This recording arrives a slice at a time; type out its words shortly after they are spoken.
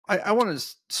I want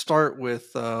to start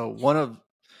with one of,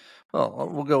 well,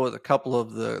 we'll go with a couple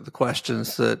of the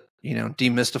questions that,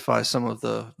 demystify some of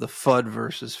the FUD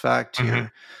versus fact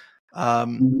here.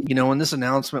 When this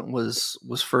announcement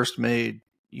was first made,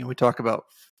 we talk about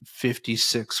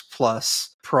 56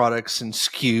 plus products and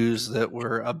SKUs that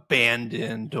were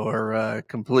abandoned or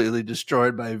completely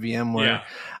destroyed by VMware. Yeah.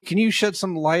 Can you shed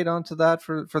some light onto that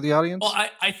for the audience? Well,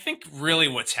 I think really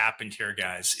what's happened here,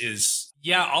 guys, is,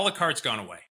 a la carte's gone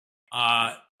away.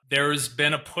 There's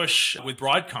been a push with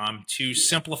Broadcom to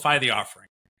simplify the offering.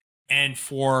 And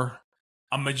for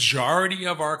a majority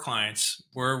of our clients,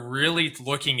 we're really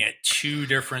looking at two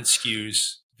different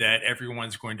SKUs that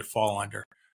everyone's going to fall under.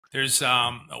 There's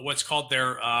what's called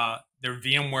their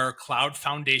VMware Cloud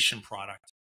Foundation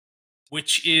product,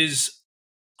 which is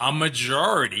a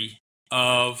majority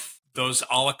of those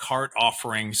a la carte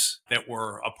offerings that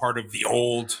were a part of the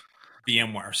old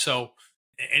VMware. So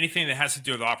anything that has to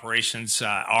do with operations,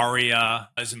 ARIA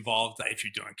is involved if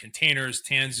you're doing containers,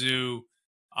 Tanzu,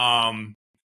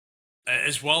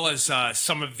 as well as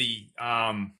some of the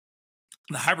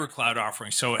hybrid cloud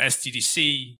offerings. So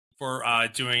SDDC for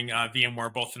doing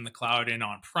VMware both in the cloud and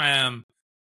on-prem,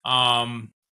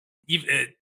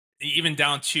 even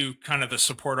down to kind of the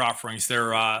support offerings.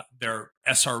 Their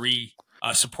SRE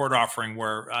support offering,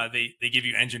 where they give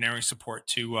you engineering support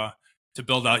to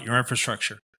build out your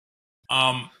infrastructure.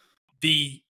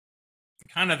 The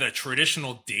kind of the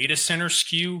traditional data center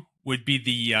SKU would be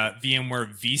the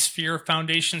VMware vSphere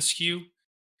Foundation SKU.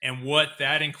 And what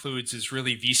that includes is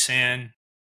really vSAN,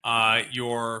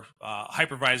 your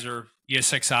hypervisor,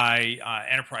 ESXi,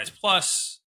 Enterprise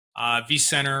Plus,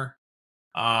 vCenter,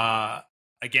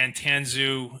 again,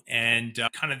 Tanzu, and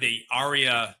kind of the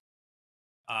ARIA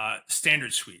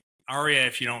standard suite. ARIA,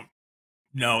 if you don't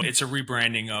know, it's a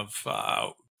rebranding of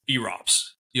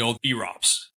VROPS, the old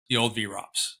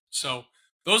VROPS. So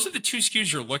those are the two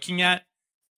SKUs you're looking at.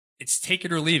 It's take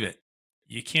it or leave it.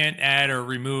 You can't add or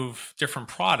remove different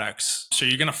products. So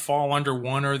you're going to fall under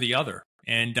one or the other.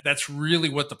 And that's really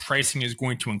what the pricing is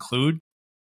going to include.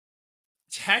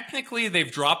 Technically,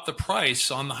 they've dropped the price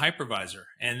on the hypervisor,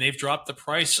 and they've dropped the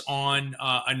price on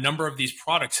a number of these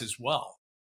products as well.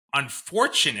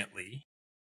 Unfortunately,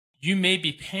 you may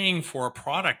be paying for a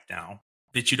product now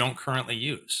that you don't currently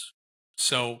use.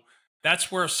 So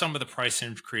that's where some of the price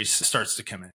increase starts to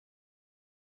come in.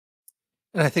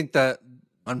 And I think that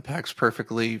unpacks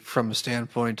perfectly from a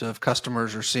standpoint of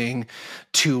customers are seeing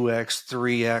 2x,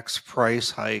 3x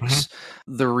price hikes.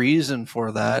 The reason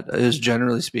for that is,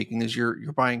 generally speaking, is you're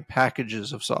buying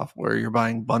packages of software, you're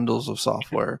buying bundles of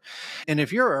software. And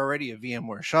if you're already a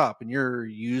VMware shop and you're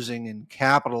using and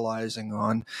capitalizing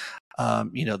on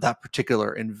that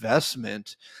particular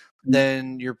investment,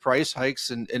 then your price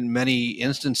hikes in many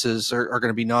instances are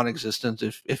going to be non-existent,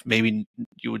 if maybe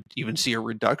you would even see a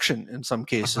reduction in some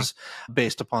cases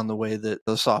based upon the way that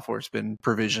the software's been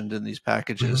provisioned in these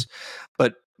packages.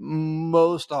 But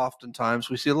most oftentimes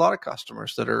we see a lot of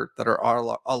customers that are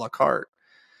a la carte.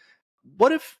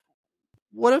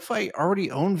 What if I already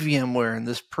own VMware in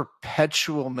this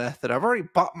perpetual method? I've already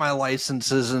bought my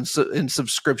licenses and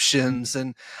subscriptions,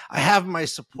 and I have my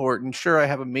support, and sure, I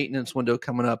have a maintenance window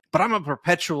coming up, but I'm a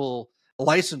perpetual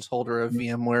license holder of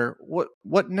VMware.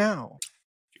 What now?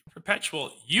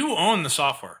 Perpetual, you own the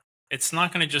software. It's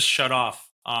not going to just shut off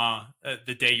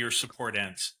the day your support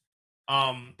ends.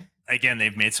 Again,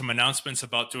 they've made some announcements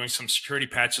about doing some security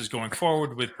patches going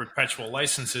forward with perpetual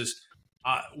licenses.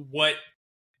 What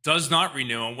does not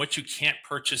renew and what you can't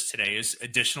purchase today is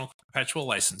additional perpetual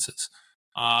licenses,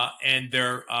 and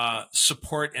their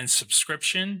support and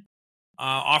subscription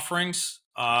offerings.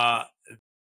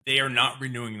 They are not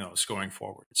renewing those going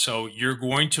forward. So you're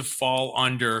going to fall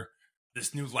under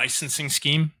this new licensing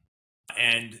scheme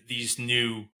and these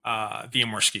new VMware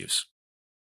SKUs.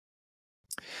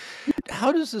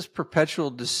 How does this perpetual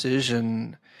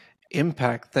decision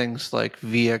impact things like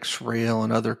VxRail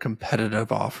and other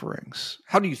competitive offerings?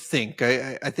 How do you think?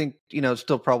 I think it's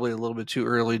still probably a little bit too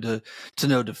early to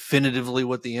know definitively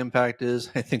what the impact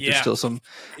is. I think there's still some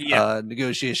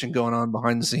negotiation going on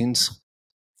behind the scenes.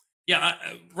 Yeah,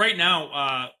 right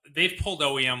now they've pulled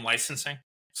OEM licensing,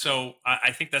 so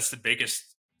I think that's the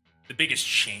biggest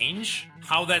change.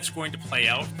 How that's going to play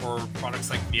out for products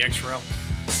like VxRail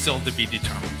still to be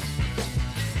determined.